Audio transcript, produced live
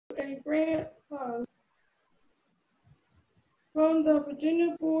a grant fund from the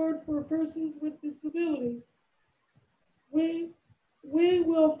Virginia Board for Persons with Disabilities. We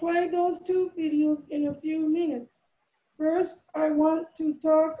will play those two videos in a few minutes. First, I want to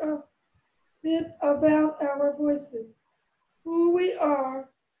talk a bit about our voices, who we are,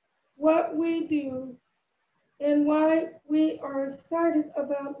 what we do, and why we are excited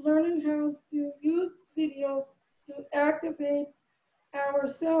about learning how to use video to activate our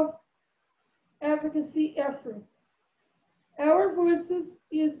self-advocacy efforts. Our Voices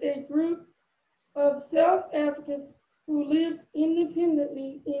is a group of self-advocates who live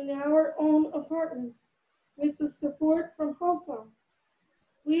independently in our own apartments with the support from Hope House.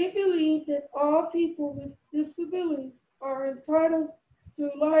 We believe that all people with disabilities are entitled to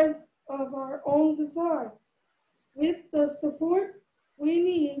lives of our own design, with the support we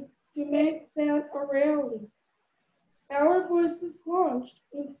need to make that a reality. Our Voices launched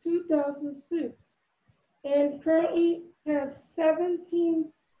in 2006 and currently has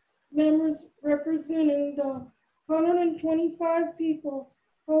 17 members representing the 125 people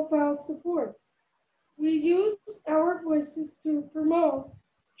Hope House supports. We use our voices to promote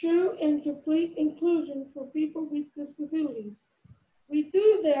true and complete inclusion for people with disabilities. We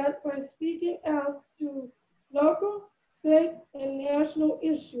do that by speaking out to local, state, and national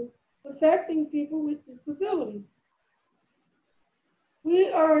issues affecting people with disabilities.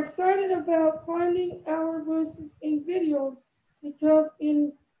 We are excited about finding our voices in video because,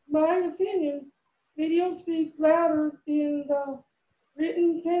 in my opinion, video speaks louder than the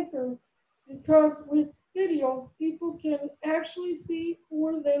written paper, because with video, people can actually see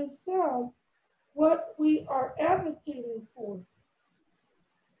for themselves what we are advocating for.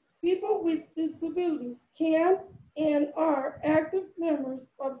 People with disabilities can and are active members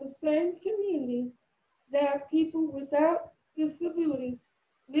of the same communities that people without disabilities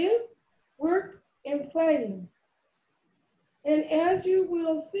live, work, and play in. And as you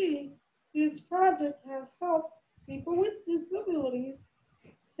will see, this project has helped people with disabilities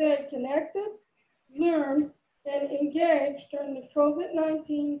stay connected, learn, and engage during the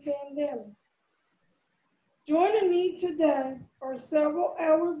COVID-19 pandemic. Joining me today are several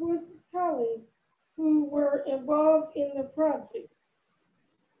Our Voices colleagues who were involved in the project.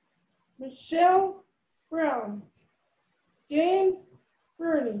 Michelle Brown, James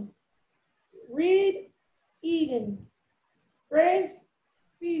Burney, Reed Eden, Grace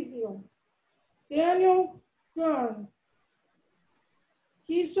Beziel, Daniel Gunn,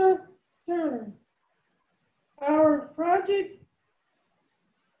 Keisha Turner. Our project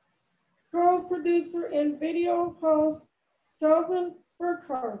co-producer and video host, Calvin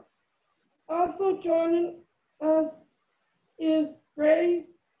Burkhart. Also joining us is Ray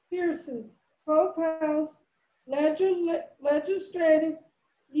Pearson, Hope House legislative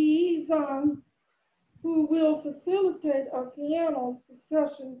liaison, who will facilitate a piano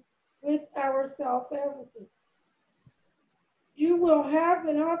discussion with our self-advocates. You will have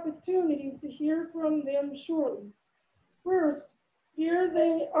an opportunity to hear from them shortly. First, here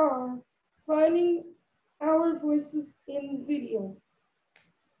they are, finding our voices in video.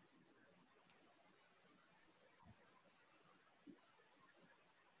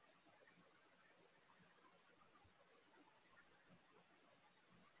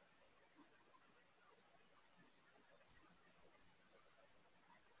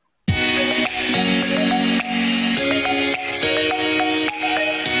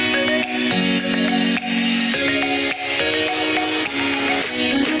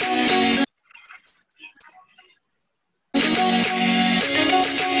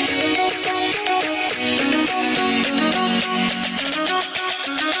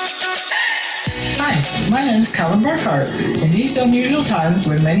 My name is Calvin Burkhart. In these unusual times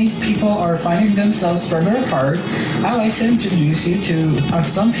when many people are finding themselves further apart, I like to introduce you to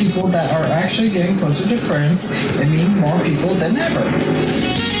some people that are actually getting closer to friends and meeting more people than ever.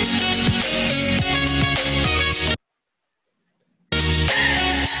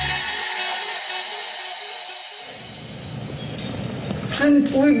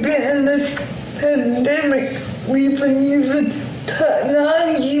 Since we've been in this pandemic, we've been using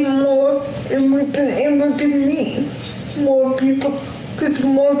technology more, and we've been able to meet more people because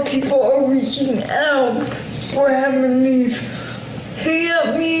more people are reaching out. We're having these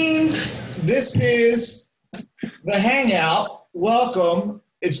hangout meetings. This is the Hangout. Welcome.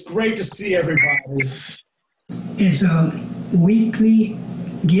 It's great to see everybody. It's a weekly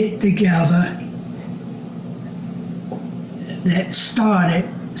get-together that started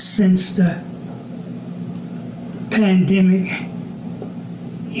since the pandemic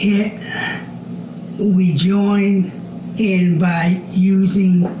hit. We joined in by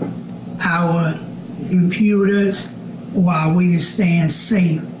using our computers while we were staying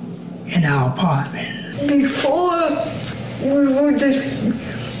safe in our apartment. Before, we would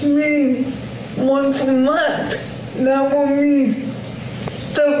just meet once a month. Now we'll meet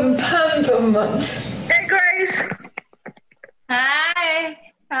 7 times a month. Hey, Grace. Hi,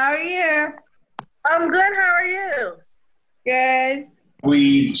 how are you? I'm good. How are you? Good.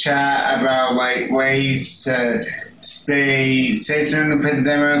 We chat about like ways to stay safe during the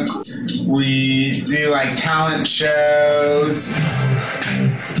pandemic. We do like talent shows.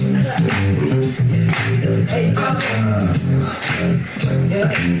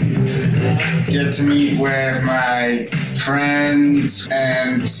 Get to meet with my friends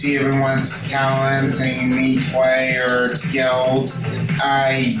and see everyone's talents and unique way or skills.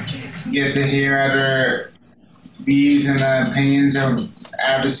 I get to hear other views and opinions of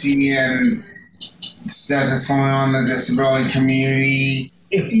advocacy and stuff that's going on in the disability community.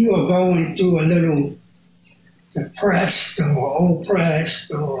 If you are going through a little depressed or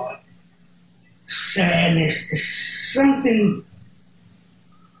oppressed or sadness, it's something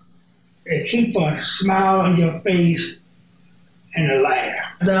that keep a smile on your face and a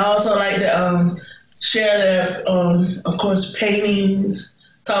laugh. They also like to share their, of course, paintings,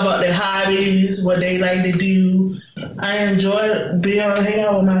 talk about their hobbies, what they like to do. I enjoy being able to hang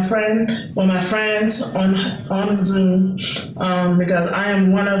out with my friends on Zoom because I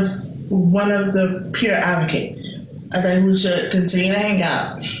am one of the peer advocates. I think we should continue to hang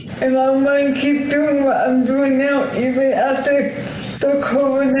out. And I'm going to keep doing what I'm doing now, even after the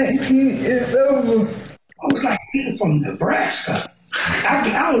COVID-19 is over. I was like people from Nebraska.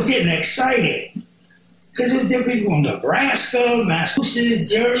 I was getting excited because there were people from Nebraska,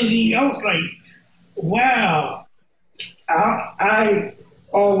 Massachusetts, Jersey. I was like, wow. I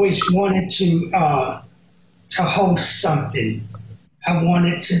always wanted to host something. I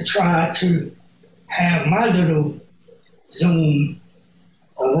wanted to try to have my little Zoom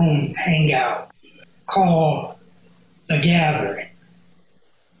room hangout called The Gathering.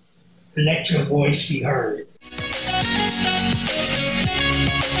 Let your voice be heard.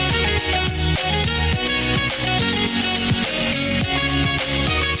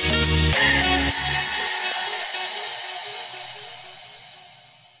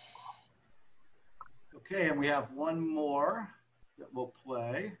 Okay, and we have one more that we'll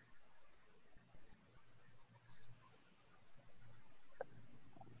play.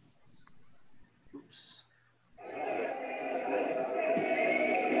 Oops.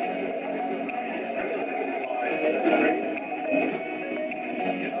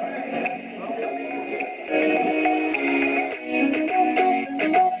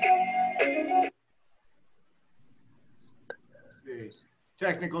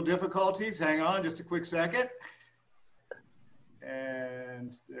 Technical difficulties. Hang on just a quick second.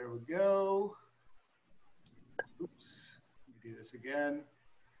 And there we go. Oops. Let me do this again.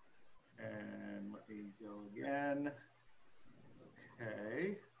 And let me go again.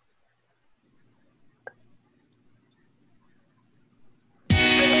 Okay.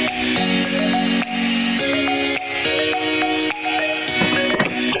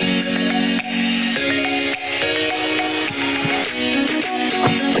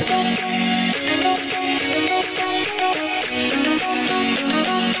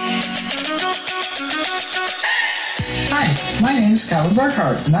 Hi, my name is Calvin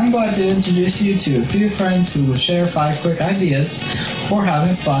Burkhart, and I'm glad to introduce you to a few friends who will share 5 quick ideas for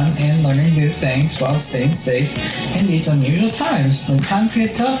having fun and learning new things while staying safe in these unusual times. When times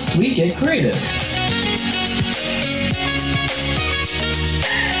get tough, we get creative.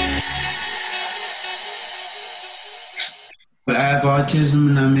 I have autism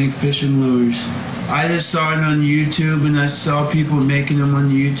and I make fishing lures. I just saw it on YouTube and I saw people making them on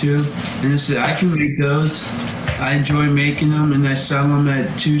YouTube and I said, I can make those. I enjoy making them and I sell them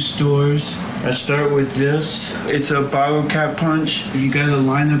at 2 stores. I start with this. It's a bottle cap punch. You gotta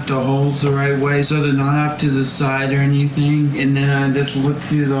line up the holes the right way so they're not off to the side or anything. And then I just look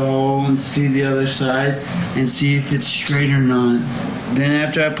through the hole and see the other side and see if it's straight or not. Then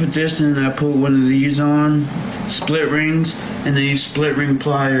after I put this in, I put one of these on, split rings, and then use split ring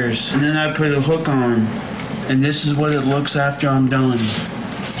pliers. And then I put a hook on. And this is what it looks after I'm done.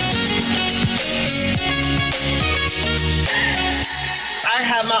 I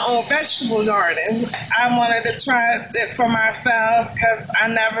have my own vegetable garden. I wanted to try it for myself because I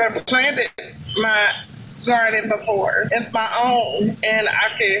never planted my garden before. It's my own, and I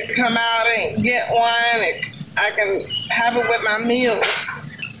can come out and get one, and I can have it with my meals.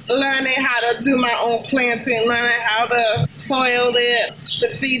 learning how to do my own planting, learning how to soil it, to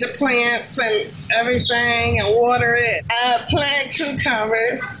feed the plants and everything and water it. I plant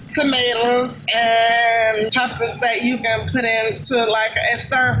cucumbers, tomatoes, and peppers that you can put into like a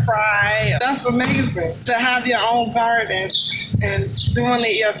stir fry. That's amazing to have your own garden and doing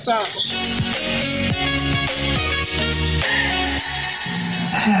it yourself.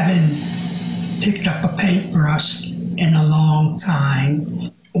 I haven't picked up a paintbrush in a long time.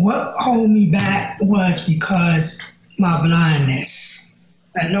 What held me back was because my blindness.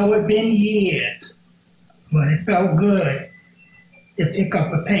 I know it's been years, but it felt good to pick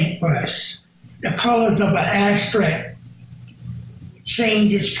up a paintbrush. The colors of an abstract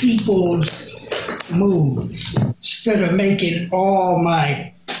changes people's moods. Instead of making all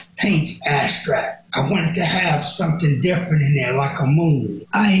my paints abstract, I wanted to have something different in there, like a moon.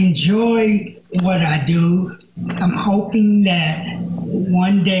 I enjoy what I do. I'm hoping that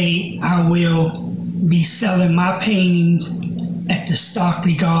one day I will be selling my paintings at the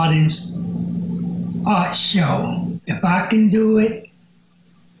Stockley Gardens art show. If I can do it,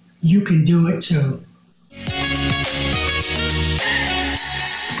 you can do it too.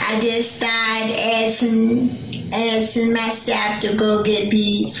 I just started asking my staff to go get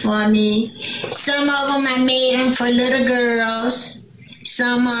beads for me. Some of them I made them for little girls.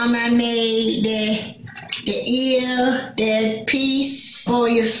 Some of them I made the ear, the piece for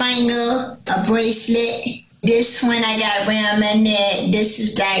your finger, a bracelet. This one I got around my neck. This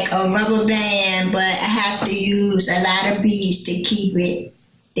is like a rubber band, but I have to use a lot of beads to keep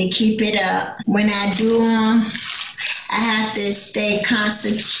it up. When I do them, I have to stay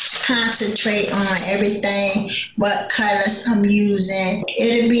concentrate on everything, what colors I'm using.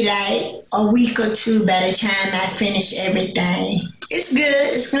 It'll be like a week or two by the time I finish everything. It's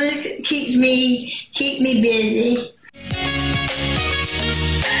good. It's good. Keep me busy.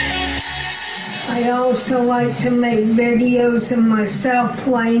 I also like to make videos of myself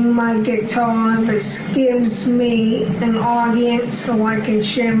playing my guitar. This gives me an audience so I can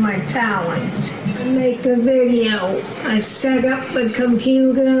share my talent. I make a video. I set up the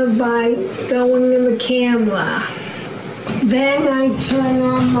computer by going to the camera. Then I turn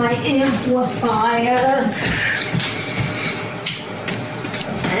on my amplifier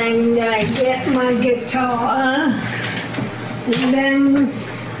and I get my guitar. And then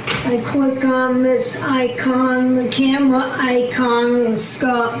I click on this icon, the camera icon, and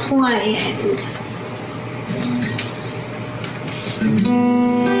start playing.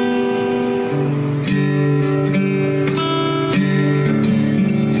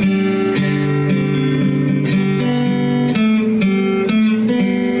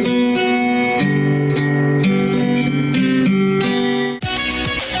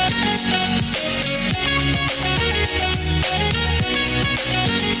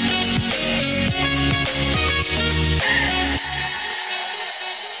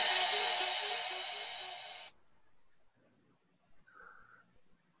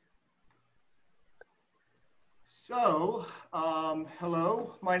 So,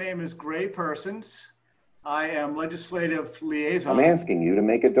 hello, my name is Gray Persons. I am legislative liaison. I'm asking you to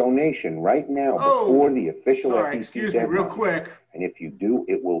make a donation right now before the official FEC excuse me, real quick. And if you do,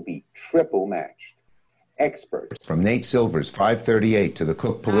 it will be triple matched. Experts. From Nate Silver's 538 to the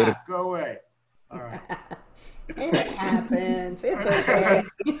Cook Political. Go away. All right. It happens. It's okay.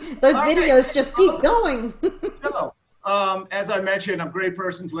 Those videos just keep going. So, as I mentioned, I'm Gray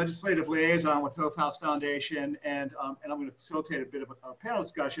Persons, legislative liaison with Hope House Foundation, and I'm going to facilitate a bit of a panel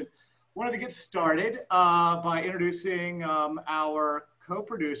discussion. Wanted to get started by introducing our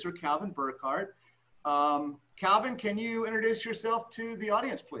co-producer, Calvin Burkhardt. Calvin, can you introduce yourself to the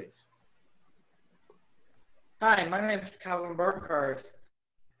audience, please? Hi, my name is Calvin Burkhardt.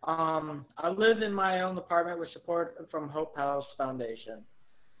 I live in my own apartment with support from Hope House Foundation.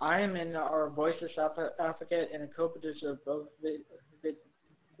 I am in our Voices Advocate and a co-producer of both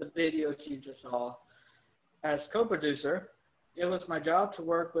the videos you just saw. As co-producer, it was my job to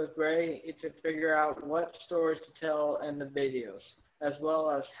work with Gray to figure out what stories to tell in the videos, as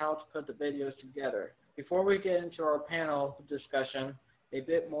well as how to put the videos together. Before we get into our panel discussion, a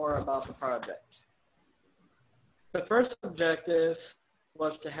bit more about the project. The first objective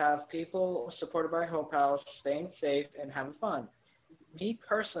was to have people supported by Hope House staying safe and having fun. Me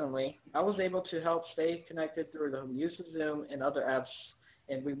personally, I was able to help stay connected through the use of Zoom and other apps,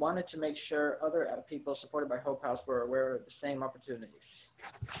 and we wanted to make sure other people supported by Hope House were aware of the same opportunities.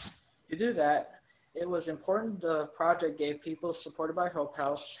 To do that, it was important the project gave people supported by Hope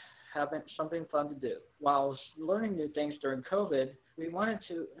House having something fun to do. While learning new things during COVID, we wanted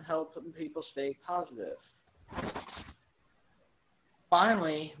to help people stay positive.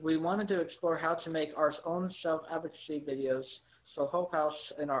 Finally, we wanted to explore how to make our own self-advocacy videos so Hope House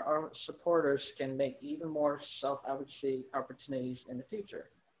and our supporters can make even more self-advocacy opportunities in the future.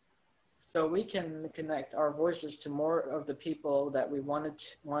 So we can connect our voices to more of the people that we want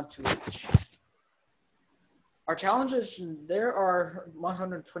to reach. Our challenges, there are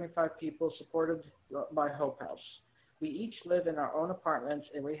 125 people supported by Hope House. We each live in our own apartments,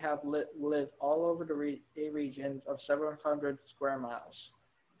 and we have lived all over a region of several hundred square miles.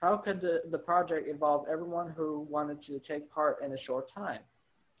 How could the project involve everyone who wanted to take part in a short time?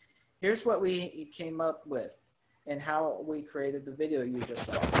 Here's what we came up with and how we created the video you just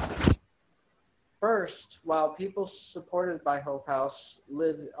saw. First, while people supported by Hope House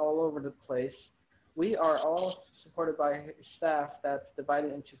live all over the place, we are all supported by staff that's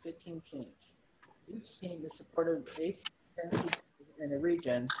divided into 15 teams. Each team is supported 8 to 10 people in a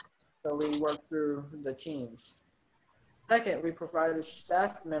region, so we work through the teams. Second, we provided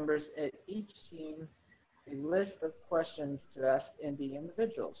staff members at each team a list of questions to ask the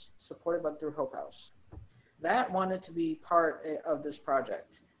individuals supported by through Hope House that wanted to be part of this project.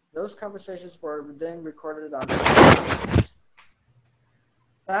 Those conversations were then recorded on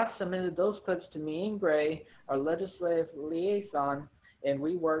staff submitted those clips to me and Gray, our legislative liaison, and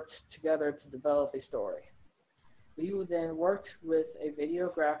we worked together to develop a story. We then worked with a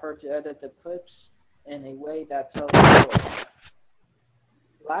videographer to edit the clips in a way that tells the story.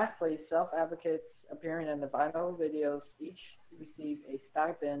 Lastly, self-advocates appearing in the viral videos each receive a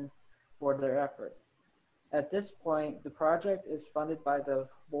stipend for their effort. At this point, the project is funded by the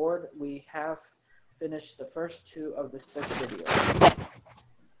board. We have finished the first 2 of the 6 videos.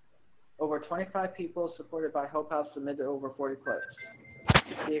 Over 25 people supported by Hope House submitted over 40 clips.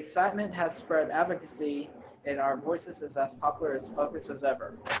 The excitement has spread advocacy, and our voices is as popular as focused as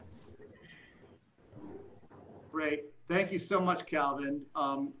ever. Great. Thank you so much, Calvin.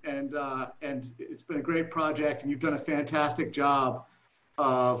 And it's been a great project, and you've done a fantastic job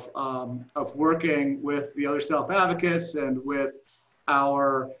of working with the other self-advocates and with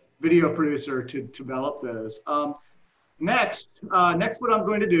our video producer to develop those. Next, what I'm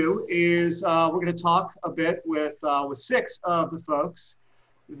going to do is we're going to talk a bit with 6 of the folks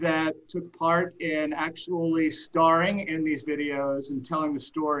that took part in actually starring in these videos and telling the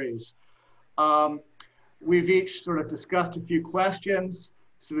stories. We've each sort of discussed a few questions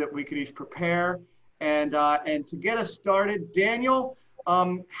so that we could each prepare. And to get us started, Daniel,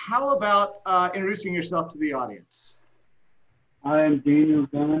 how about introducing yourself to the audience? I am Daniel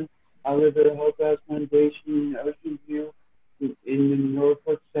Gunn. I live at the Hope House Foundation in Ocean View, in the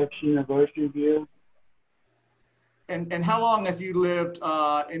Norfolk section of Ocean View. And how long have you lived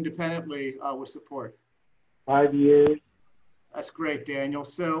independently with support? 5 years. That's great, Daniel.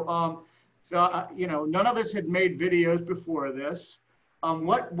 So, you know, none of us had made videos before this.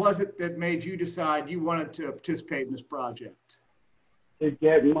 What was it that made you decide you wanted to participate in this project? To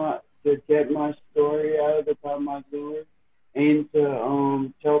get my story out about my lure, and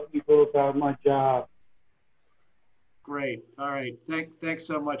to tell people about my job. Great. All right. Thanks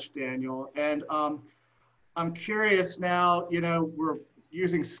so much, Daniel. And I'm curious now, you know, we're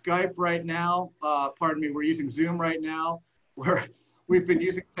using Skype right now. Pardon me, we're using Zoom right now. We've been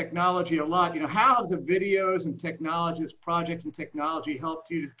using technology a lot. You know, how have the videos and technology, this project and technology, helped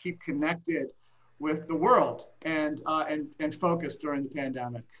you to keep connected with the world and focused during the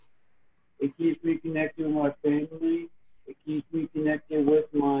pandemic? It keeps me connected with my family. It keeps me connected with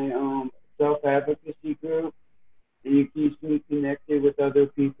my self-advocacy group, and it keeps me connected with other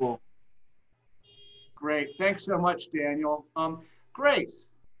people. Great. Thanks so much, Daniel.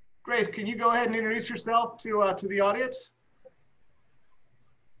 Grace, can you go ahead and introduce yourself to the audience?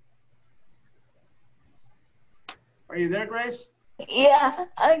 Are you there, Grace? Yeah,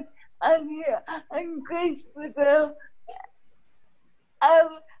 I'm here. I'm Grace Miguel. I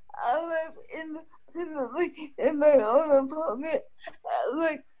live in my own apartment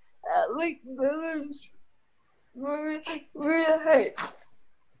at Lake Village, Maria Heights.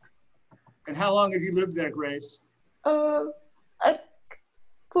 And how long have you lived there, Grace? For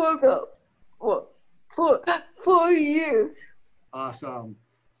about 4 years. Awesome.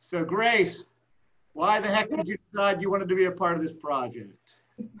 So Grace, why the heck did you decide you wanted to be a part of this project?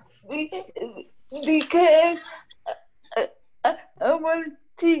 Because I want to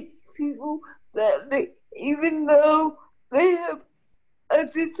teach people that even though they have a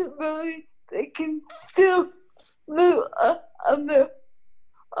disability, they can still live on their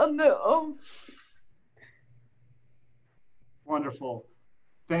own. Wonderful.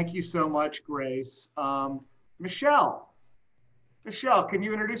 Thank you so much, Grace. Michelle, can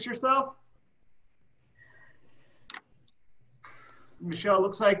you introduce yourself? Michelle,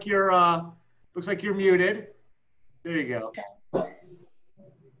 looks like you're muted. There you go.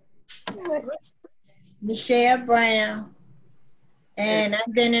 Michelle Brown, and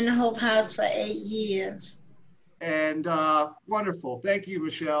I've been in the Hope House for 8 years. And wonderful. Thank you,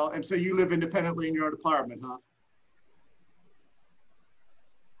 Michelle. And so you live independently in your own apartment, huh?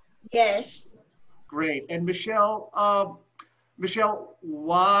 Yes. Great. And Michelle,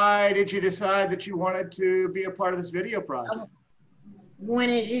 why did you decide that you wanted to be a part of this video project? I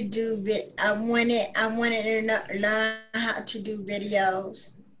wanted to learn how to do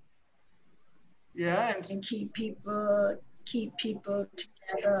videos. Yeah. And keep people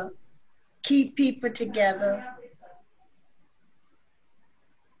together.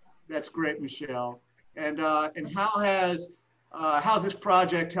 That's great, Michelle. And how's this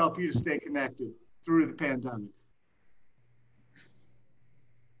project helped you to stay connected through the pandemic?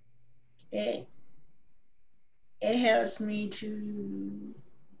 It helps me to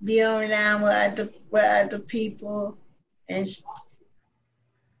be online with other people and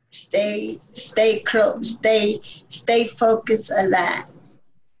stay close, stay focused a lot.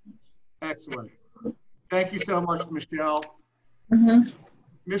 Excellent. Thank you so much, Michelle. Mm-hmm.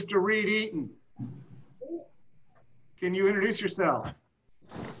 Mr. Reed Eaton, can you introduce yourself?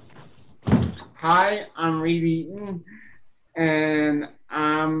 Hi, I'm Reed Eaton, and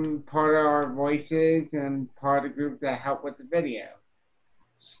I'm part of our voices and part of the group that help with the video.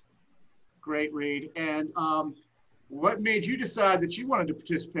 Great, Reed. And what made you decide that you wanted to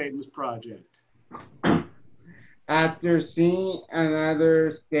participate in this project? After seeing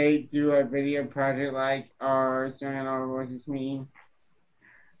another state do a video project like ours during our voices meeting,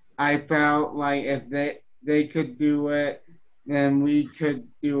 I felt like if they could do it, then we could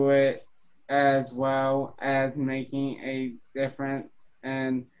do it as well as making a difference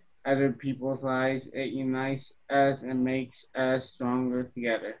in other people's lives. It unites us and makes us stronger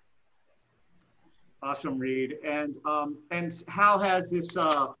together. Awesome, Reed. And how has this,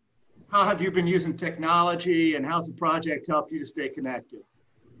 how have you been using technology, and how's the project helped you to stay connected?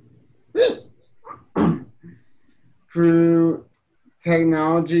 Through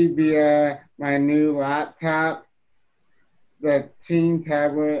technology via my new laptop, the teen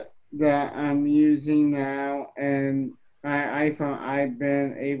tablet that I'm using now, and my iPhone, I've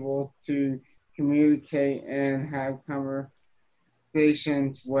been able to communicate and have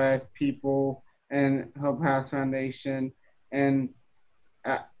conversations with people in Hope House Foundation and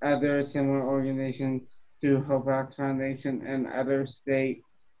other similar organizations to Hope House Foundation and other states.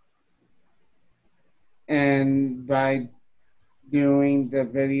 And by doing the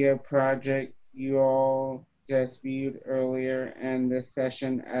video project you all just viewed earlier in this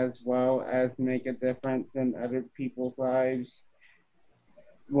session, as well as make a difference in other people's lives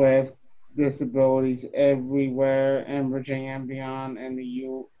with disabilities everywhere in Virginia and beyond in the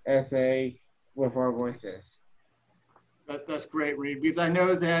USA with our voices. That's great, Reed, because I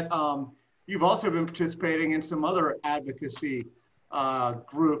know that you've also been participating in some other advocacy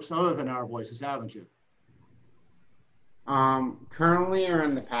groups other than Our Voices, haven't you? Currently or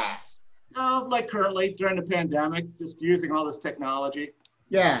in the past? Like currently during the pandemic, just using all this technology.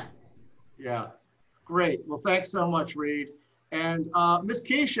 Yeah. Yeah, great. Well, thanks so much, Reed. And Miss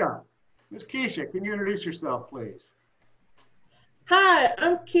Keisha, can you introduce yourself, please? Hi,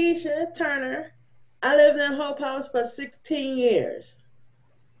 I'm Keisha Turner. I lived in Hope House for 16 years.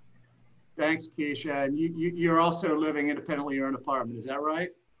 Thanks, Keisha. And you're also living independently in an apartment, is that right?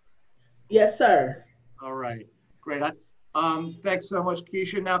 Yes, sir. All right, great. Thanks so much,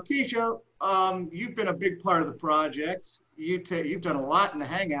 Keisha. Now, Keisha, you've been a big part of the project. You've done a lot in the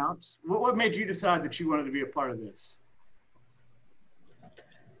Hangouts. What made you decide that you wanted to be a part of this?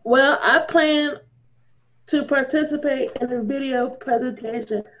 Well, I plan to participate in a video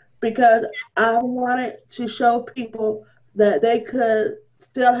presentation because I wanted to show people that they could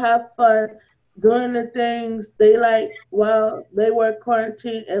still have fun doing the things they like while they were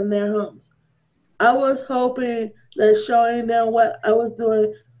quarantined in their homes. I was hoping that showing them what I was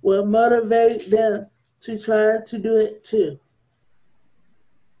doing would motivate them to try to do it too.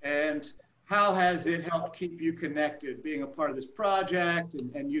 And how has it helped keep you connected, being a part of this project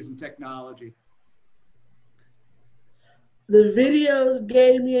and using technology? The videos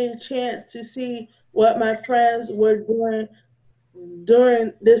gave me a chance to see what my friends were doing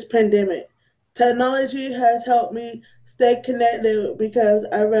during this pandemic. Technology has helped me stay connected because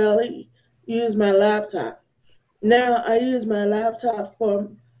I rarely use my laptop. Now I use my laptop for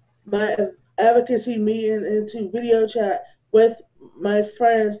my advocacy meeting and to video chat with my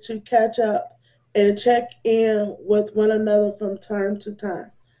friends to catch up and check in with one another from time to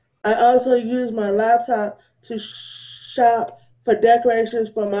time. I also use my laptop to shop for decorations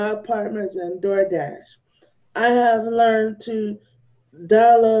for my apartments and DoorDash. I have learned to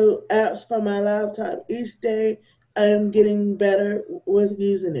download apps from my laptop each day. I am getting better with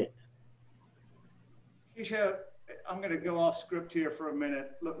using it. Keisha, I'm going to go off script here for a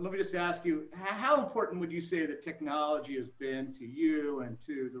minute. Let me just ask you, how important would you say that technology has been to you and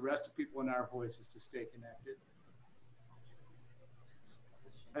to the rest of people in Our Voices to stay connected?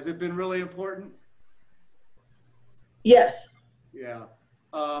 Has it been really important? Yes. Yeah.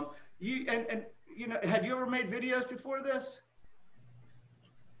 You know, had you ever made videos before this?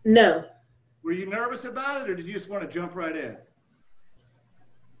 No. Were you nervous about it, or did you just want to jump right in?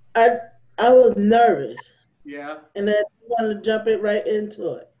 I was nervous. Yeah. And I wanted to jump it right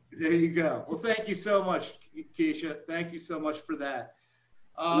into it. There you go. Well, thank you so much, Keisha. Thank you so much for that.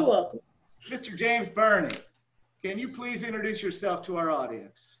 You're welcome. Mr. James Burney, can you please introduce yourself to our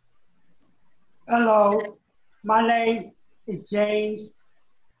audience? Hello, my name is James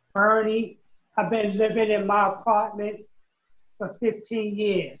Burney. I've been living in my apartment for 15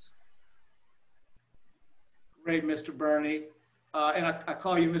 years. Great, Mr. Burney. And I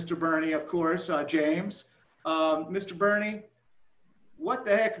call you Mr. Burney, of course, James. Mr. Burney, what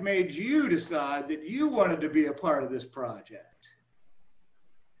the heck made you decide that you wanted to be a part of this project?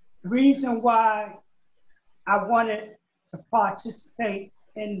 The reason why I wanted to participate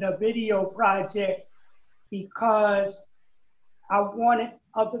in the video project because I wanted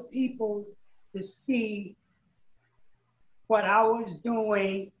other people to see what I was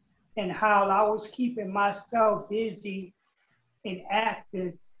doing and how I was keeping myself busy and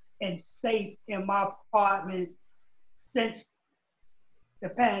active and safe in my apartment since the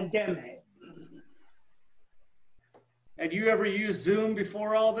pandemic. Had you ever used Zoom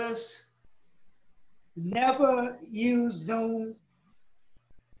before all this? Never used Zoom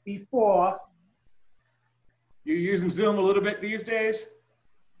before. You using Zoom a little bit these days?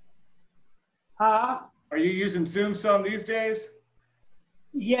 Huh? Are you using Zoom some these days?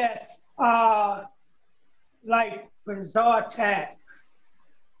 Yes, like Bizarre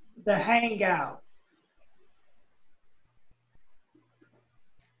the Hangout.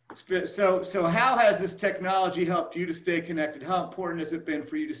 So how has this technology helped you to stay connected? How important has it been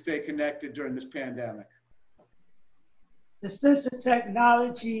for you to stay connected during this pandemic? The sense of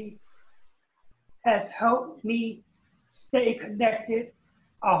technology has helped me stay connected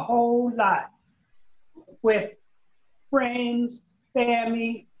a whole lot with friends,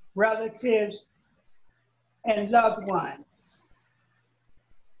 family, relatives, and loved ones.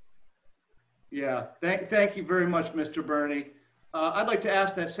 Yeah, thank you very much, Mr. Burney. I'd like to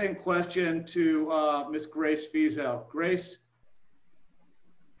ask that same question to Ms. Grace Fiesel. Grace,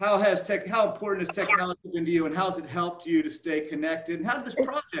 how important has technology been to you, and how has it helped you to stay connected? And how did this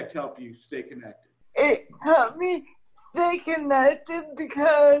project help you stay connected? It helped me stay connected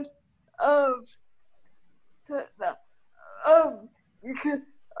because of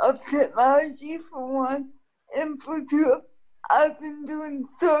technology for one, and for two, I've been doing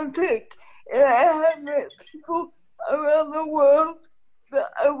Celtic, and I have met people around the world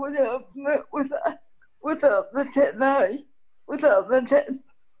that I would have met without the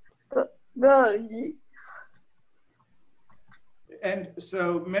technology. And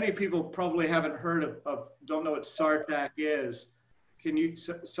so many people probably haven't heard don't know what SARTAC is.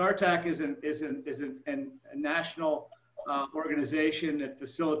 SARTAC is a national organization that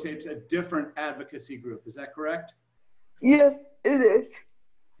facilitates a different advocacy group. Is that correct? Yes, it is.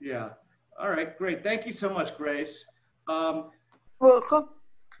 Yeah. All right, great. Thank you so much, Grace. Welcome.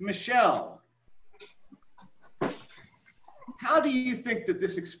 Michelle, how do you think that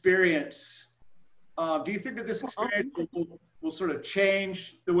this experience, will sort of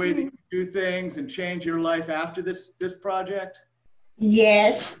change the way that you do things and change your life after this project?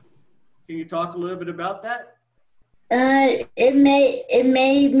 Yes. Can you talk a little bit about that? It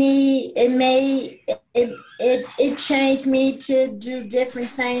changed me to do different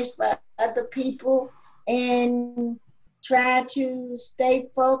things for other people and try to stay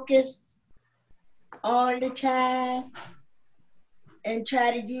focused all the time and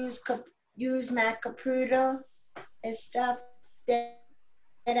try to use my computer and stuff that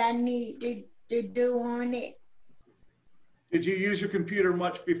I need to do on it. Did you use your computer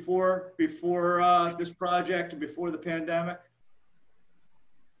much before this project and before the pandemic?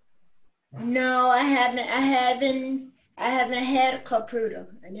 No, I haven't had a computer.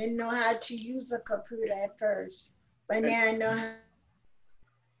 I didn't know how to use a computer at first, but now I know how.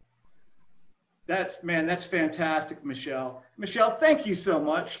 That's fantastic, Michelle. Michelle, thank you so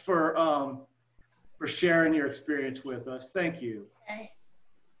much for sharing your experience with us. Thank you. Okay.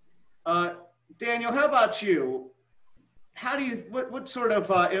 Daniel, how about you? how do you, what sort of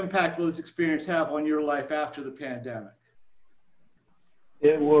impact will this experience have on your life after the pandemic?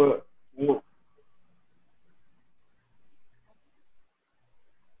 It will.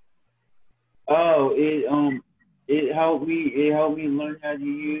 Oh, it helped me. It helped me learn how to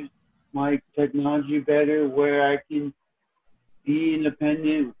use my technology better, where I can be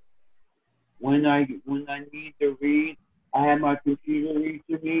independent when I need to read. I have my computer read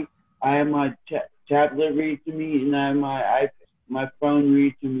to me. I have my tablet read to me, and I have my phone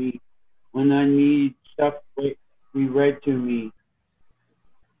read to me when I need stuff to be read to me.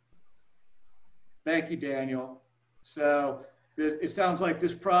 Thank you, Daniel. So it sounds like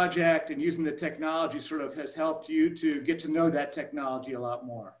this project and using the technology sort of has helped you to get to know that technology a lot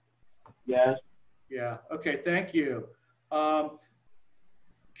more. Yes. Yeah. Okay. Thank you.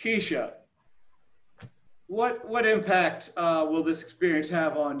 Keisha, what impact will this experience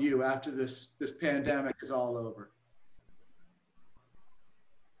have on you after this pandemic is all over?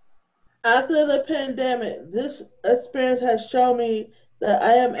 After the pandemic, this experience has shown me that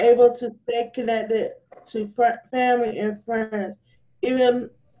I am able to stay connected to family and friends, even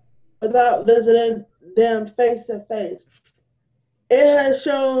without visiting them face to face. It has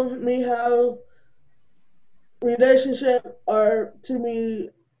shown me how relationships are to me,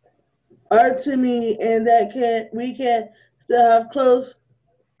 and that we can still have close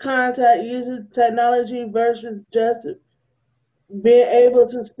contact using technology versus just being able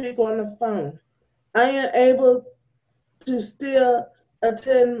to speak on the phone. I am able to still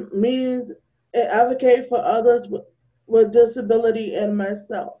attend meetings and advocate for others with disability and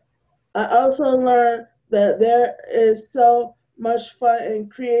myself. I also learned that there is so much fun and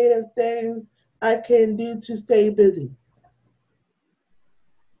creative things I can do to stay busy.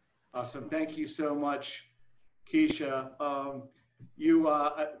 Awesome. Thank you so much, Keisha.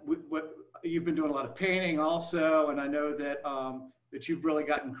 You've been doing a lot of painting also, and I know that that you've really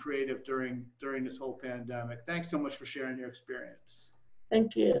gotten creative during this whole pandemic. Thanks so much for sharing your experience.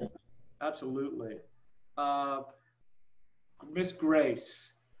 Thank you. Absolutely. Miss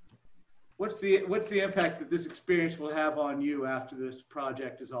Grace, what's the impact that this experience will have on you after this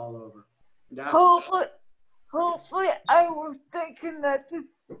project is all over? Hopefully I will stay connected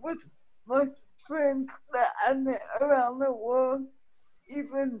with my friends that I met around the world,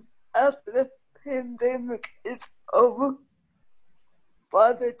 even after the pandemic is over,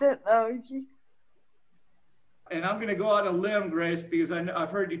 by the technology. And I'm going to go out on a limb, Grace, because I've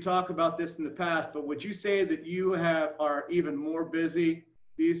heard you talk about this in the past, but would you say that you are even more busy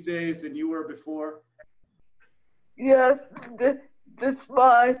these days than you were before? Yes, that's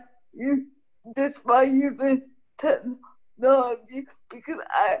why using technology, because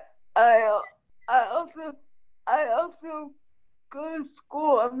I also go to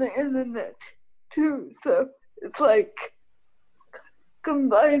school on the internet too, so it's like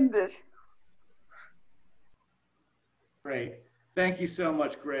combined it. Great. Thank you so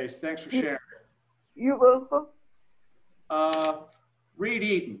much, Grace. Thanks for sharing. You're welcome. Reed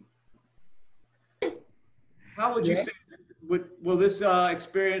Eaton, how would you say, will this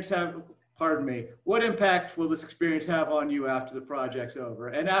experience have, pardon me, what impact will this experience have on you after the project's over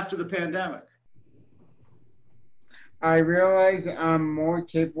and after the pandemic? I realize I'm more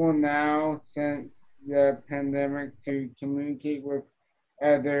capable now since the pandemic to communicate with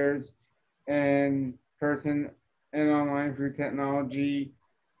others in person and online through technology.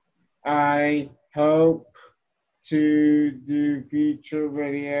 I hope to do future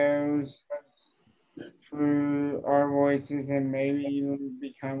videos through our voices and maybe even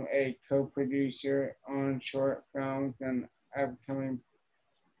become a co-producer on short films and upcoming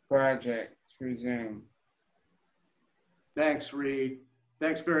projects through Zoom. Thanks, Reed.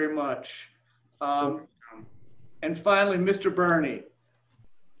 Thanks very much. And finally, Mr. Burney,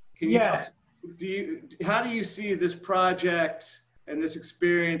 how do you see this project and this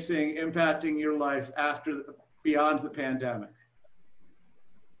experiencing impacting your life beyond the pandemic?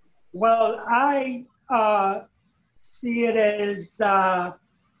 Well, I see it as,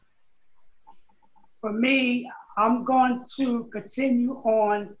 for me, I'm going to continue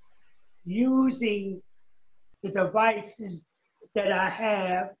on using the devices that I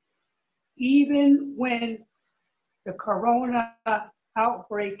have, even when the corona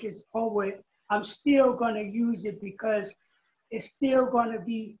outbreak is over. I'm still going to use it because it's still going to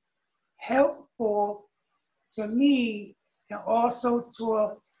be helpful to me and also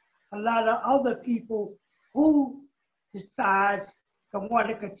to a lot of other people who decides to want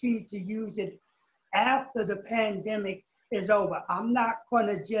to continue to use it after the pandemic is over. I'm not going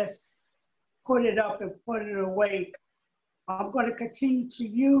to just put it up and put it away. I'm going to continue to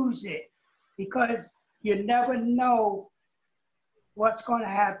use it because you never know what's going to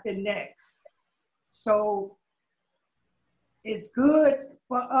happen next. So it's good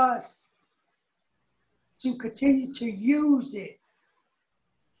for us to continue to use it,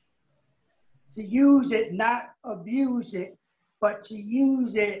 not abuse it, but to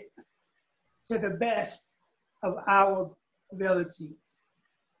use it to the best of our ability.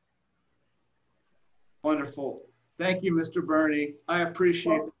 Wonderful. Thank you, Mr. Burney. I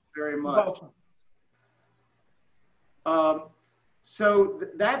appreciate it very much. So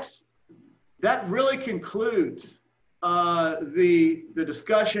that really concludes the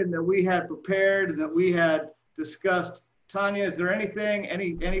discussion that we had prepared and that we had discussed. Tanya, is there anything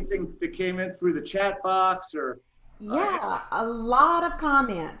that came in through the chat box or? Yeah, a lot of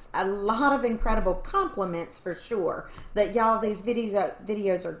comments, a lot of incredible compliments for sure. That y'all, these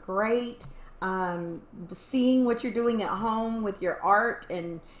videos are great. Seeing what you're doing at home with your art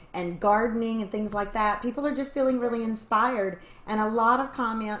and gardening and things like that, people are just feeling really inspired, and a lot of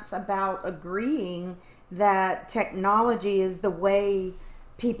comments about agreeing that technology is the way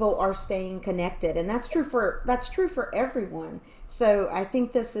people are staying connected, and that's true for everyone. So I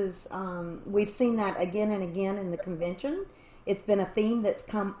think this is we've seen that again and again in the convention. It's been a theme that's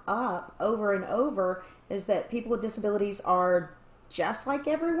come up over and over, is that people with disabilities are just like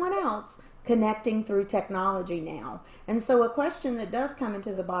everyone else, connecting through technology now. And so a question that does come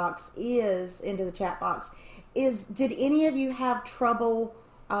into the chat box is, did any of you have trouble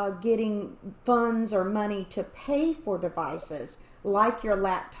getting funds or money to pay for devices like your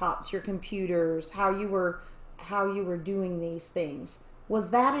laptops, your computers, how you were doing these things? Was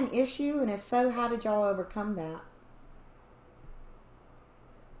that an issue? And if so, how did y'all overcome that?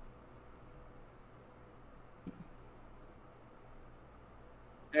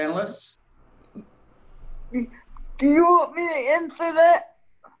 Analysts? Do you want me to answer that?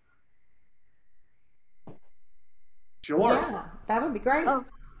 Sure. Yeah, that would be great. I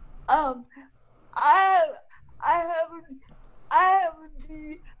have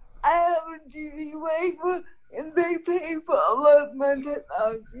a DD waiver, and they pay for a lot of my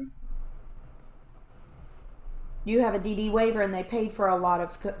technology. You have a DD waiver, and they paid for a lot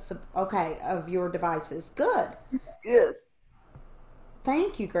of your devices. Good. Yes.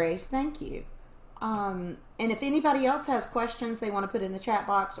 Thank you, Grace. Thank you. And if anybody else has questions they want to put in the chat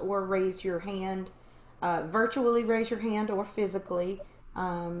box or raise your hand, virtually raise your hand or physically.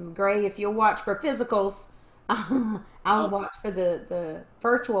 Gray, if you'll watch for physicals, I'll watch for the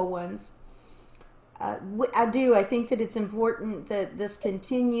virtual ones. I think that it's important that this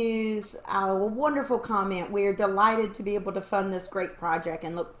continues. A wonderful comment. We're delighted to be able to fund this great project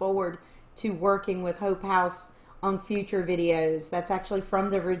and look forward to working with Hope House on future videos. That's actually from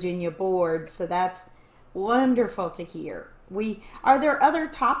the Virginia board, so that's wonderful to hear. Are there other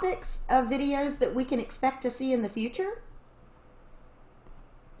topics of videos that we can expect to see in the future?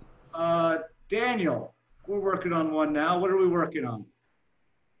 Daniel, we're working on one now. What are we working on?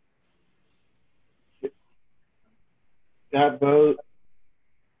 That vote.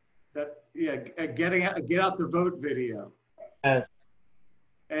 Get out the vote video. Yes.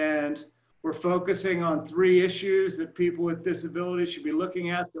 And we're focusing on 3 issues that people with disabilities should be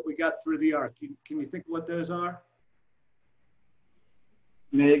looking at that we got through the ARC. Can you think of what those are?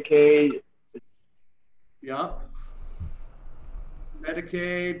 Medicaid. Yeah.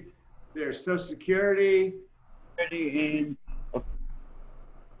 Medicaid. There's Social Security. And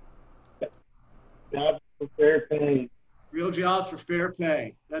jobs for fair pay. Real jobs for fair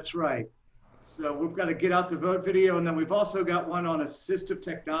pay. That's right. So we've got to get out the vote video, and then we've also got one on assistive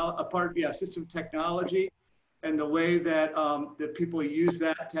technology, and the way that that people use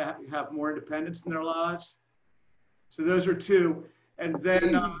that to have more independence in their lives. So those are 2, and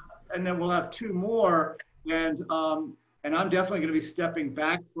then we'll have 2 more, and I'm definitely going to be stepping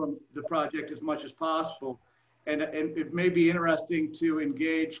back from the project as much as possible, and it may be interesting to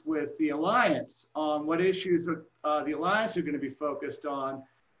engage with the Alliance on what issues the Alliance are going to be focused on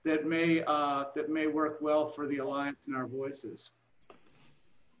that may work well for the Alliance and our voices.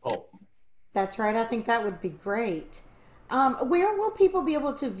 Oh, that's right. I think that would be great. Where will people be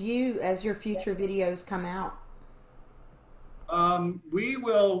able to view as your future videos come out? We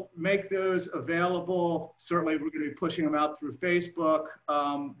will make those available. Certainly, we're going to be pushing them out through Facebook.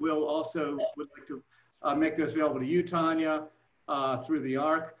 We'll also would like to make those available to you, Tanya, through the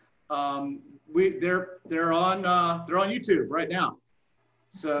ARC. They're on YouTube right now.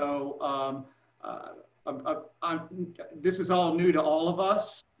 So this is all new to all of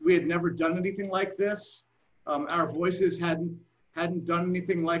us. We had never done anything like this. Our voices hadn't done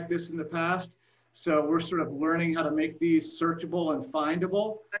anything like this in the past. So we're sort of learning how to make these searchable and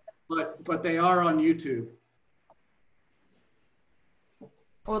findable, but they are on YouTube.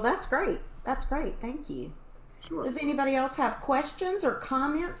 Well, that's great. That's great. Thank you. Sure. Does anybody else have questions or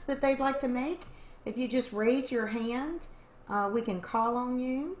comments that they'd like to make? If you just raise your hand, we can call on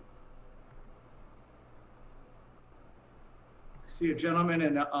you. I see a gentleman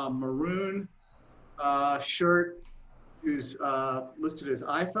in a maroon shirt who's listed as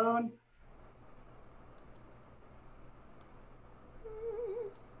iPhone.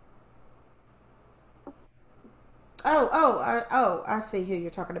 I see who you're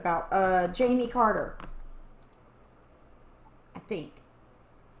talking about. Jamie Carter, I think.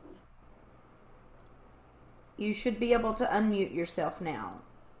 You should be able to unmute yourself now.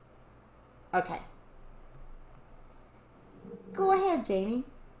 Okay. Go ahead, Jamie.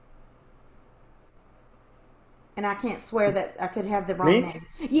 And I can't swear that I could have the wrong name.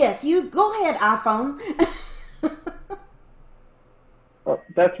 Yes, you go ahead, iPhone. Oh,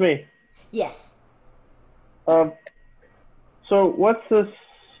 that's me. Yes. So what's this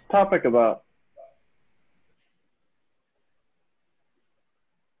topic about?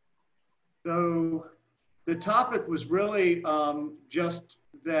 So the topic was really just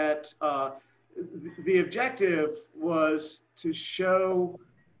that the objective was to show,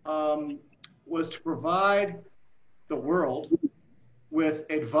 was to provide the world with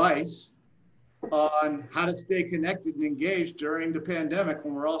advice on how to stay connected and engaged during the pandemic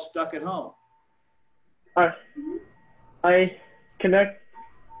when we're all stuck at home. I connect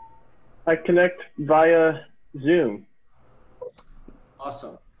via Zoom.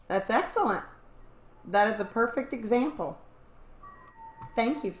 Awesome. That's excellent. That is a perfect example.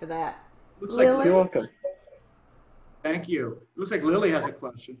 Thank you for that. Looks Lily? like You're welcome. Thank you. Looks like Lily has a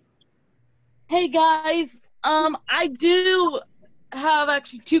question. Hey guys, I do have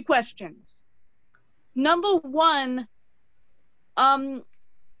actually two questions. Number one, how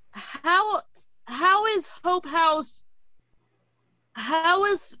is Hope House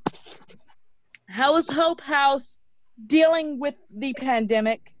dealing with the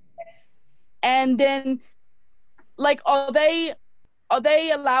pandemic? And then, like, are they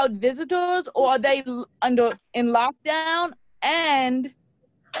allowed visitors, or are they in lockdown? And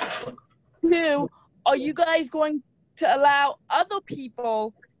two, are you guys going to allow other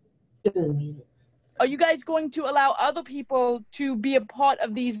people? Are you guys going to allow other people to be a part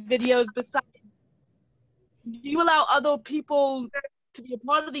of these videos? Besides, do you allow other people to be a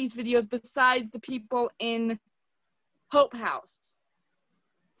part of these videos besides the people in Hope House?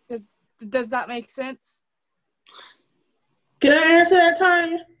 Does that make sense? Can I answer that,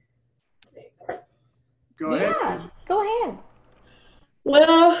 Tanya? Go ahead. Yeah, go ahead.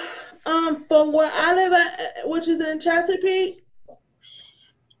 Well, from where I live at, which is in Chesapeake,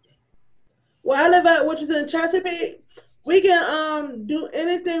 we can do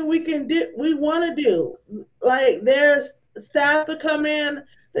anything we want to do. Like, there's staff to come in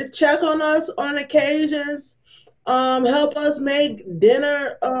to check on us on occasions, help us make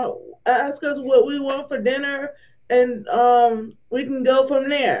dinner, ask us what we want for dinner, and we can go from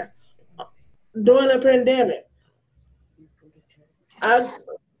there during the pandemic.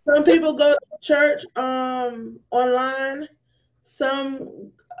 Some people go to church online.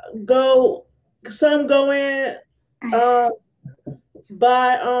 Some go in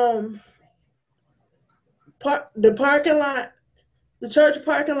by the parking lot, the church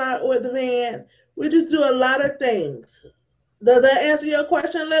parking lot with the van. We just do a lot of things. Does that answer your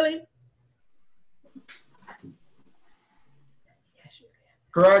question, Lily?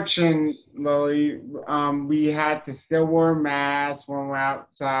 Correction, Lily. We had to still wear masks when we're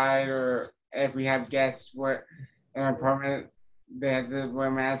outside, or if we have guests in our apartment, they have to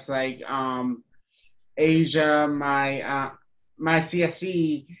wear masks. Like Asia, my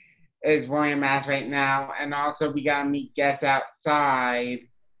CSC is wearing a mask right now, and also we gotta meet guests outside,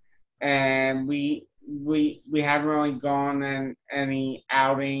 and we haven't really gone on any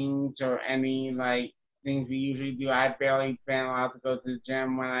outings or any like things we usually do. I've barely been allowed to go to the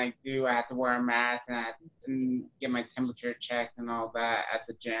gym. When I do, I have to wear a mask and I have to get my temperature checked and all that at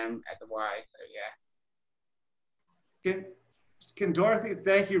the gym, at the Y. So yeah. Can Dorothy?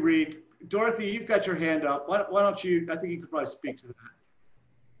 Thank you, Reed. Dorothy, you've got your hand up. Why don't you? I think you could probably speak to that.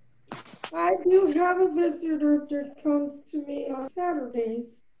 I do have a visitor that comes to me on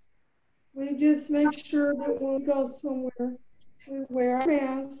Saturdays. We just make sure that when we go somewhere, we wear our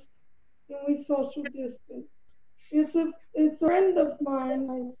masks and we social distance. It's a friend of mine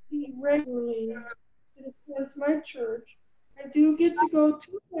I see regularly. It attends my church. I do get to go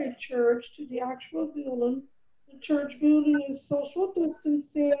to my church, to the actual building. The church building is social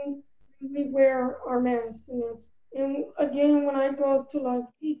distancing. We wear our masks, and again, when I go to like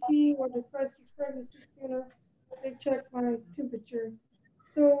PT or the Crisis Pregnancy Center, they check my temperature.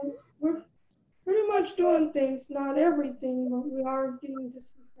 So we're pretty much doing things, not everything, but we are getting to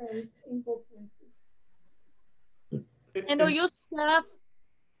see friends in both places. And are your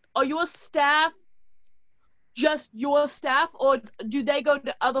staff just your staff, or do they go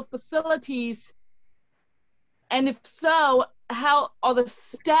to other facilities? And if so, how are the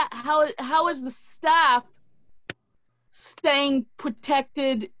staff? How is the staff staying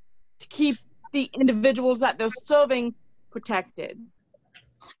protected to keep the individuals that they're serving protected?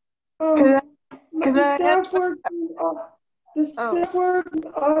 The staff work with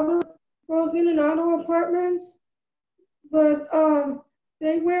other girls in and out of apartments, but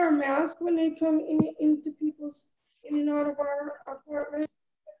they wear a mask when they come into people's in and out of our apartments,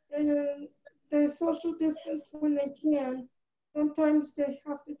 and they social distance when they can. Sometimes they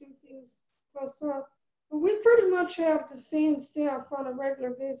have to do things close up, but we pretty much have the same staff on a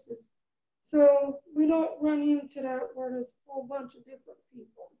regular basis, so we don't run into that where there's a whole bunch of different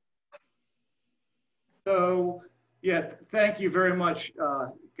people. So, yeah, thank you very much,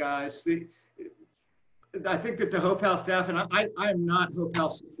 guys. I think that the Hope House staff, and I'm not Hope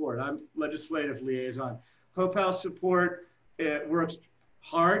House support, I'm legislative liaison. Hope House support works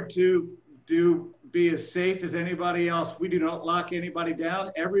hard to be as safe as anybody else. We do not lock anybody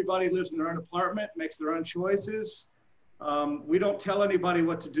down. Everybody lives in their own apartment, makes their own choices. We don't tell anybody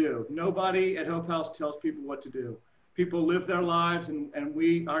what to do. Nobody at Hope House tells people what to do. People live their lives, and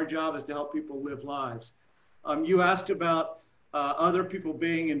our job is to help people live lives. You asked about other people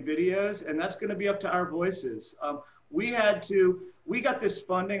being in videos, and that's going to be up to Our Voices. We got this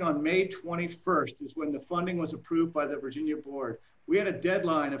funding on May 21st is when the funding was approved by the Virginia board. We had a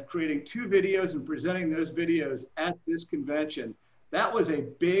deadline of creating 2 videos and presenting those videos at this convention. That was a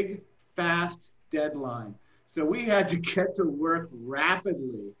big, fast deadline. So we had to get to work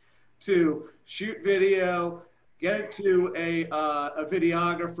rapidly to shoot video, get it to a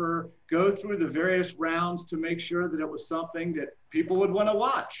videographer, go through the various rounds to make sure that it was something that people would want to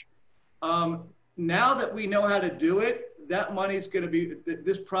watch. Now that we know how to do it, that money's going to be,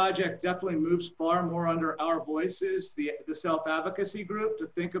 this project definitely moves far more under Our Voices, the self-advocacy group, to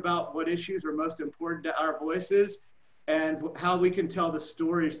think about what issues are most important to Our Voices and how we can tell the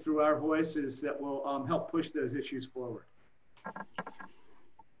stories through Our Voices that will help push those issues forward.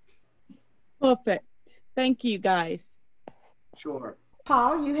 Perfect. Thank you, guys. Sure.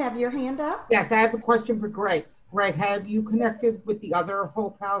 Paul, you have your hand up? Yes, I have a question for Greg. Greg, have you connected with the other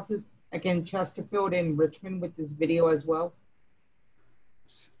Hope Houses, again, Chesterfield and Richmond, with this video as well?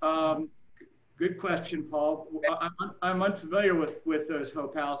 Good question, Paul. I'm unfamiliar with those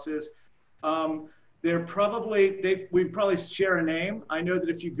Hope Houses. We probably share a name. I know that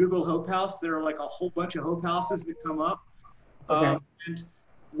if you Google Hope House, there are like a whole bunch of Hope Houses that come up. Okay. And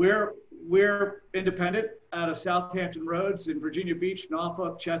we're independent out of Southampton Roads in Virginia Beach,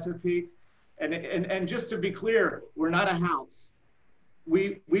 Norfolk, Chesapeake. And just to be clear, we're not a house.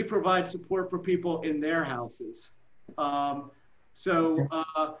 We provide support for people in their houses. So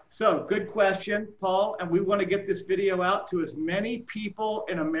good question, Paul. And we want to get this video out to as many people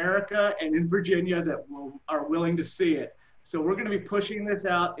in America and in Virginia that are willing to see it. So we're going to be pushing this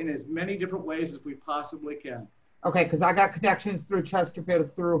out in as many different ways as we possibly can. Okay, because I got connections through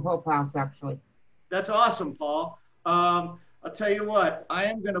Chesterfield, through Hope House, actually. That's awesome, Paul. I'll tell you what, I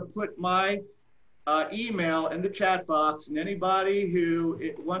am going to put my email in the chat box, and anybody who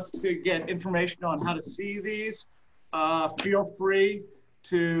wants to get information on how to see these, feel free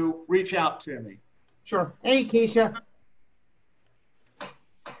to reach out to me. Sure. Hey, Keisha.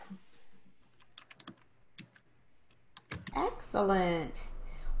 Excellent.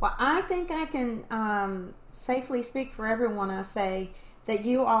 Well, I think I can safely speak for everyone. I say that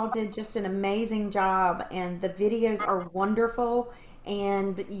you all did just an amazing job, and the videos are wonderful,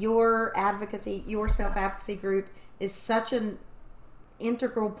 and your advocacy, your self-advocacy group is such an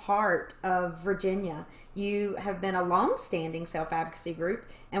integral part of Virginia. You have been a long-standing self-advocacy group,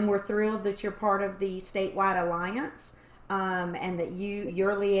 and we're thrilled that you're part of the statewide alliance, and that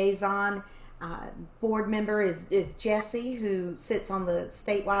your liaison board member is Jesse, who sits on the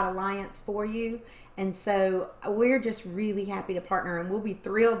statewide alliance for you. And so we're just really happy to partner, and we'll be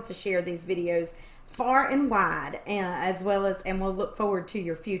thrilled to share these videos far and wide, as well as, and we'll look forward to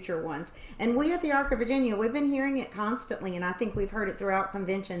your future ones. And we at the ARC of Virginia, we've been hearing it constantly, and I think we've heard it throughout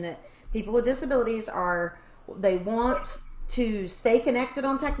convention, that people with disabilities they want to stay connected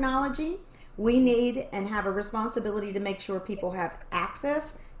on technology. We need and have a responsibility to make sure people have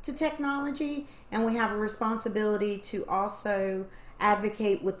access to technology, and we have a responsibility to also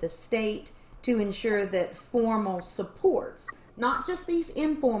advocate with the state to ensure that formal supports, not just these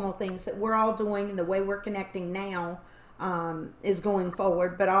informal things that we're all doing the way we're connecting now, is going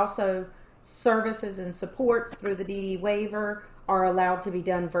forward, but also services and supports through the DD waiver are allowed to be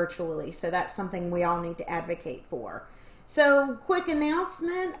done virtually. So that's something we all need to advocate for. So quick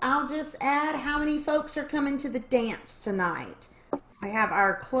announcement, I'll just add how many folks are coming to the dance tonight. I have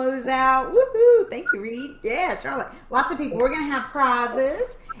our closeout. Woohoo! Thank you, Reed. Yeah, Charlotte. Lots of people. We're going to have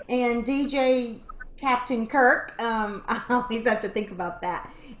prizes. And DJ Captain Kirk, I always have to think about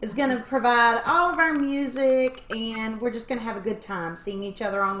that, is going to provide all of our music. And we're just going to have a good time seeing each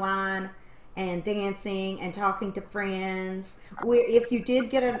other online and dancing and talking to friends. If you did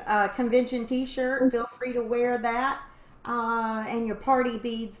get a convention t-shirt, feel free to wear that. And your party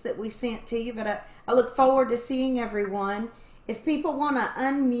beads that we sent to you. But I look forward to seeing everyone. If people want to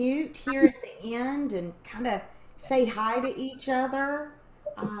unmute here at the end and kind of say hi to each other,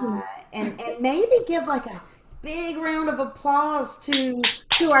 and maybe give like a big round of applause to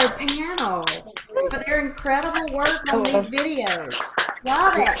our panel for their incredible work on these videos.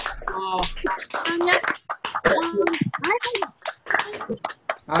 Love it.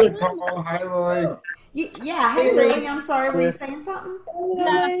 Hi, Paul. Hi, Roy. Yeah, hey Lily, I'm sorry, were you saying something?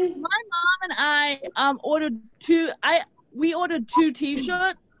 My mom and I ordered we ordered 2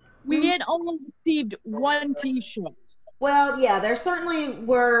 t-shirts. We had only received 1 t-shirt. Well, yeah, there certainly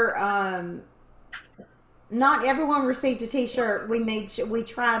were not everyone received a t-shirt. We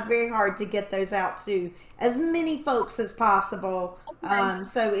tried very hard to get those out to as many folks as possible. Okay.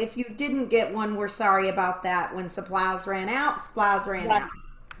 So if you didn't get one, we're sorry about that. When supplies ran out, supplies ran out.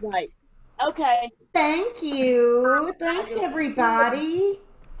 Right. Okay. Thank you. Thanks, everybody.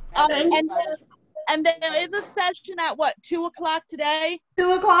 And there is a session at what, 2 o'clock today?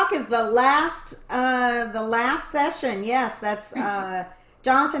 2 o'clock is the last session. Yes, that's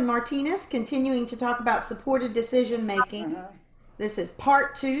Jonathan Martinez continuing to talk about supported decision making. This is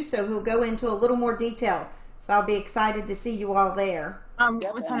part 2, so he'll go into a little more detail. So I'll be excited to see you all there.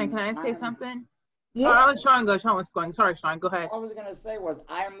 Miss Honey, can I say something? Yeah. Oh, I'll let Sean go. Sean was going. Sorry, Sean, go ahead. All I was going to say was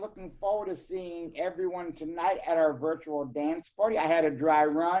I'm looking forward to seeing everyone tonight at our virtual dance party. I had a dry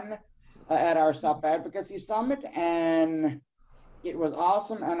run at our Self-Advocacy Summit, and it was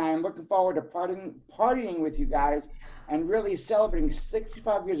awesome, and I'm looking forward to partying with you guys and really celebrating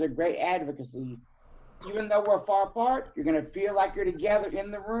 65 years of great advocacy. Even though we're far apart, you're going to feel like you're together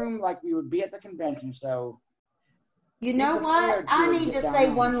in the room like we would be at the convention. So you know what? I need to say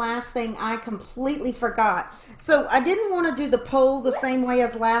one last thing. I completely forgot. So I didn't want to do the poll the same way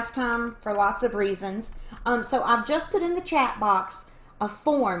as last time for lots of reasons. So I've just put in the chat box a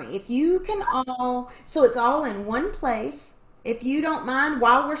form. If you can all, so it's all in one place. If you don't mind,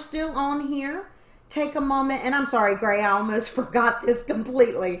 while we're still on here, take a moment. And I'm sorry, Gray, I almost forgot this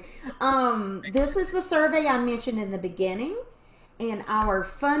completely. This is the survey I mentioned in the beginning. And our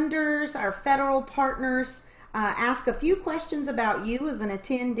funders, our federal partners, ask a few questions about you as an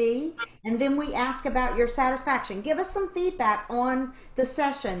attendee, and then we ask about your satisfaction. Give us some feedback on the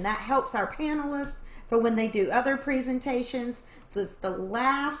session. That helps our panelists for when they do other presentations. So it's the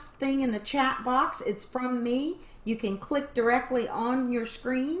last thing in the chat box. It's from me. You can click directly on your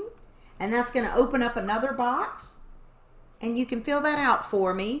screen, and that's going to open up another box, and you can fill that out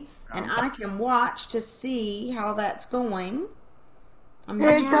for me, and I can watch to see how that's going. I'm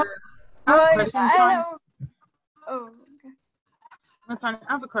not sure. Oh, okay. Miss Honey,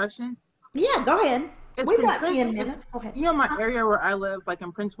 I have a question. Yeah, go ahead. We've got 10 minutes. Go ahead. You know, my area where I live, like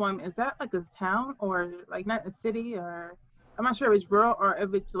in Prince William, is that like a town or like not a city, or I'm not sure if it's rural or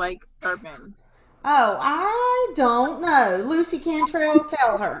if it's like urban. Oh, I don't know. Lucy Cantrell,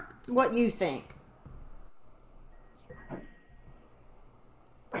 tell her what you think.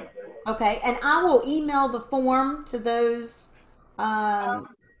 Okay, and I will email the form to those.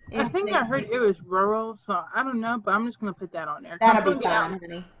 I think I heard it was rural, so I don't know, but I'm just gonna put that on there. That'll be fine,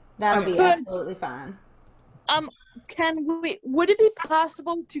 honey. That'll be absolutely fine. Would it be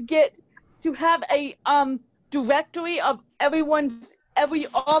possible to have a directory of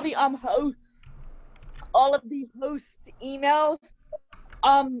all of these host emails,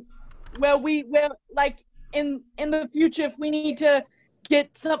 where like in the future, if we need to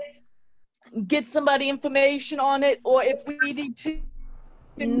get somebody information on it, or if we need to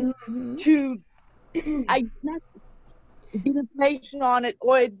get information on it,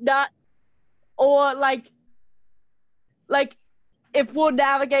 or not, or like if we're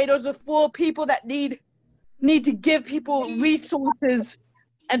navigators or for people that need to give people resources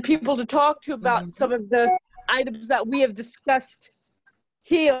and people to talk to about some of the items that we have discussed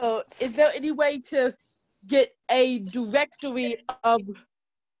here, is there any way to get a directory of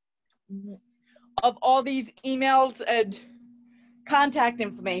all these emails and contact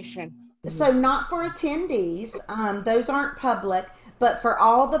information? So not for attendees, those aren't public, but for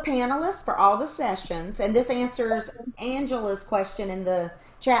all the panelists, for all the sessions, and this answers Angela's question in the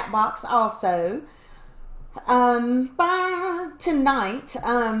chat box also. By tonight,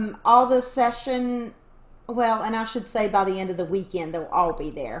 all the session, well, and I should say by the end of the weekend, they'll all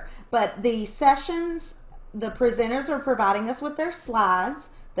be there. But the sessions, the presenters are providing us with their slides.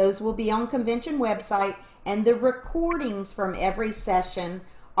 Those will be on convention website, and the recordings from every session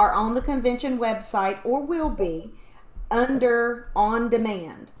are on the convention website, or will be, under on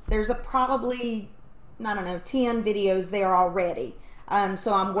demand. There's probably, I don't know, 10 videos there already.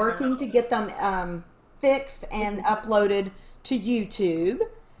 So I'm working to get them fixed and uploaded to YouTube.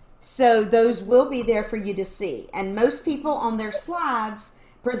 So those will be there for you to see. And most people on their slides,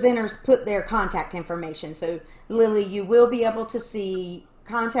 presenters put their contact information. So Lily, you will be able to see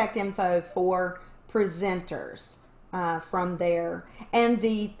contact info for presenters from there. And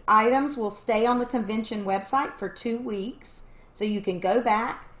the items will stay on the convention website for 2 weeks. So you can go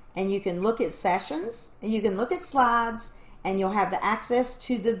back and you can look at sessions and you can look at slides, and you'll have the access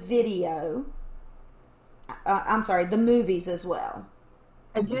to the video. I'm sorry, the movies as well.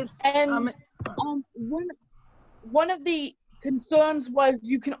 And one of the concerns was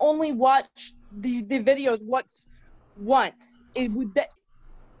you can only watch the videos once. It would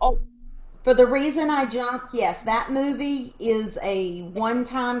For the reason I jumped, yes, that movie is a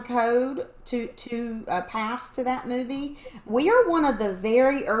one-time code to pass to that movie. We are one of the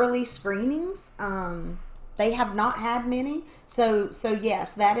very early screenings. They have not had many, so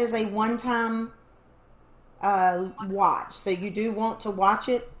yes, that is a one-time watch. So you do want to watch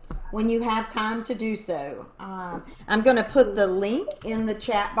it when you have time to do so. I'm going to put the link in the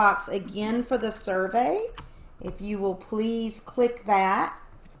chat box again for the survey. If you will please click that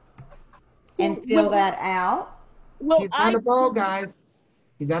and fill that out. He's on the ball, guys.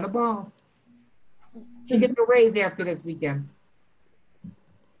 He's on the ball. She gets a raise after this weekend.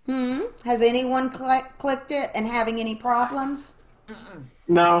 Has anyone clicked it and having any problems?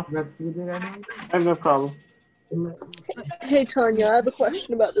 No. I have no problem. Hey, Tanya, I have a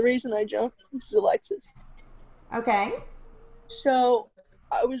question about the reason I jumped. This is Alexis. Okay. So,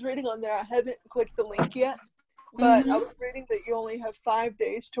 I was reading on there, I haven't clicked the link yet, but I was reading that you only have 5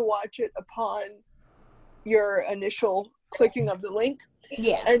 days to watch it upon your initial clicking of the link.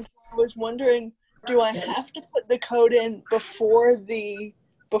 Yes. And I was wondering, do I have to put the code in before the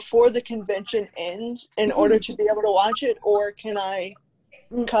convention ends in order to be able to watch it, or can I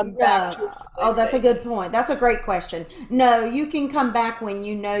come back to it? Oh, that's a good point. That's a great question. No, you can come back when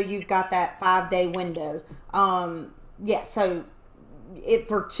you know you've got that 5-day window. Yeah, so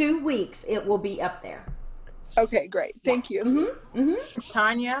for 2 weeks it will be up there. Okay, great. Thank you.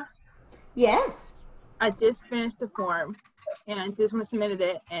 Tanya? Yes? I just finished the form and I just submitted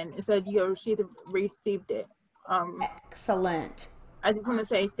it, and it said you received it. Excellent. I just want to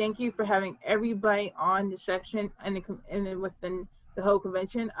say thank you for having everybody on the section and within the whole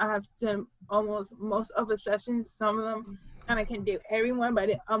convention. I have done almost most of the sessions. Some of them kind of can do everyone, but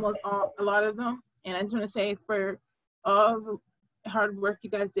a lot of them. And I just want to say for all of the hard work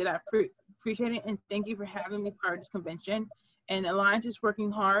you guys did, I appreciate it, and thank you for having me part of this convention. And Alliance is working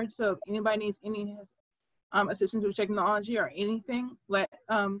hard, so if anybody needs any assistance with technology or anything, let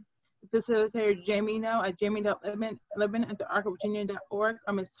facilitator Jamie know at jamie.libman@thearcofvirginia.org,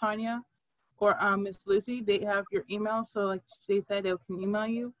 or Miss Tanya or Miss Lucy. They have your email, so like they said, they can email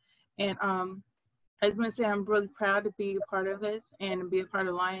you. And I just want to say I'm really proud to be a part of this and be a part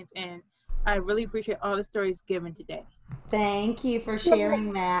of Alliance, and I really appreciate all the stories given today. Thank you for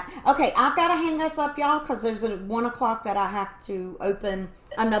sharing that. Okay, I've got to hang us up, y'all, because there's a 1 o'clock that I have to open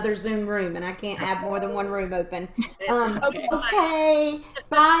another Zoom room, and I can't have more than one room open. Okay.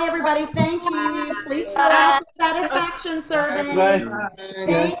 Bye, everybody. Thank you. Please fill out the satisfaction survey. Bye.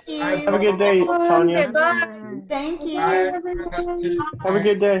 Thank you. Have a good day, Tanya. Thank you. Have a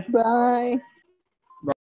good day. Bye.